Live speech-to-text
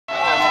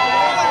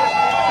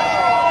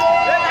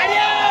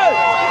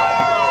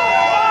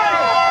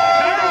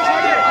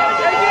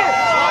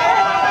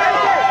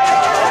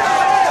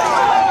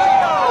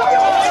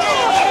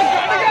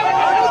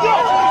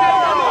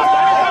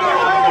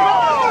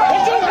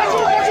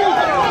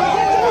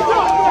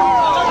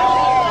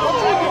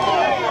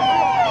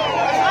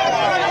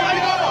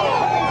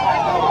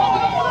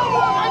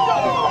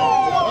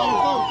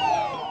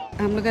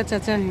का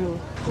चाचा हैं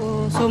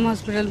वो सोम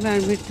हॉस्पिटल में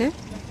एडमिट थे।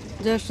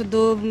 जस्ट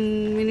 2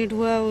 मिनट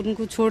हुआ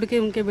उनको छोड़ के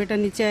उनके बेटा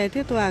नीचे आए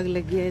थे तो आग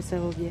लग गया, ऐसा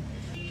हो गया।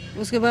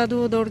 उसके बाद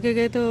वो दौड़ के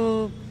गए तो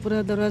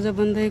पूरा दरवाज़ा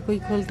बंद है, कोई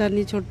खोलता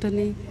नहीं छोड़ता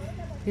नहीं।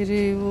 फिर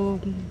वो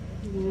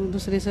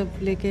दूसरे सब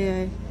लेके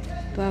आए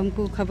तो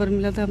हमको खबर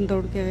मिला था, हम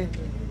दौड़ के आए।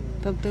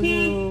 तब तक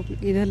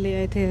वो इधर ले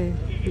आए थे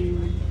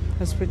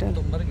हॉस्पिटल।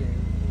 तो मर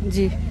गए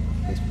जी,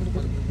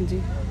 hospital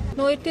ji.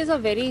 No, it is a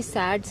very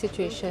sad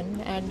situation,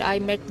 and I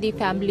met the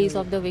families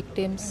of the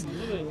victims.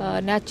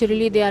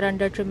 Naturally, they are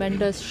under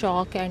tremendous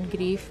shock and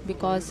grief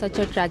because such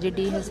a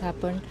tragedy has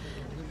happened.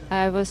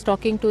 I was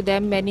talking to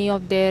them, many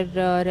of their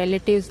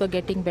relatives were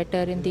getting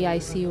better in the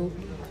ICU,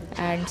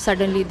 and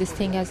suddenly this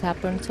thing has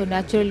happened. So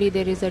naturally,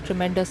 there is a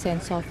tremendous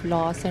sense of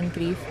loss and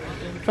grief.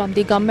 From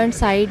the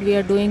government side, we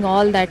are doing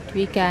all that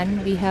we can.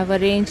 We have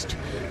arranged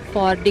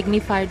for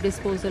dignified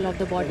disposal of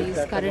the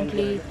bodies.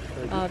 Currently,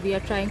 we are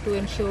trying to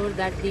ensure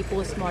that the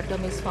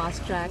post-mortem is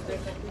fast-tracked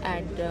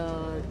and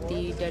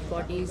the dead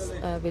bodies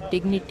with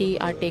dignity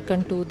are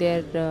taken to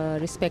their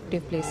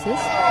respective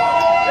places.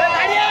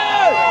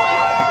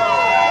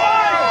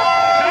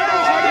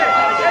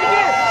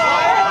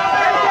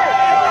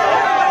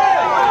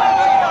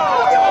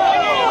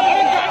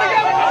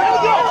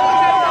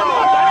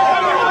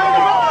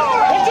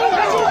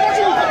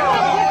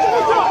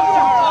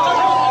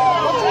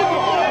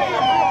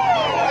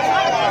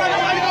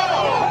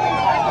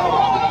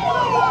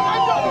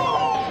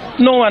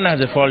 No one has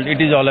a fault.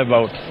 It is all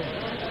about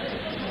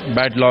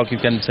bad luck, you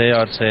can say,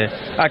 or say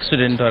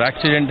accident, or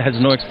accident has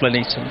no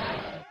explanation.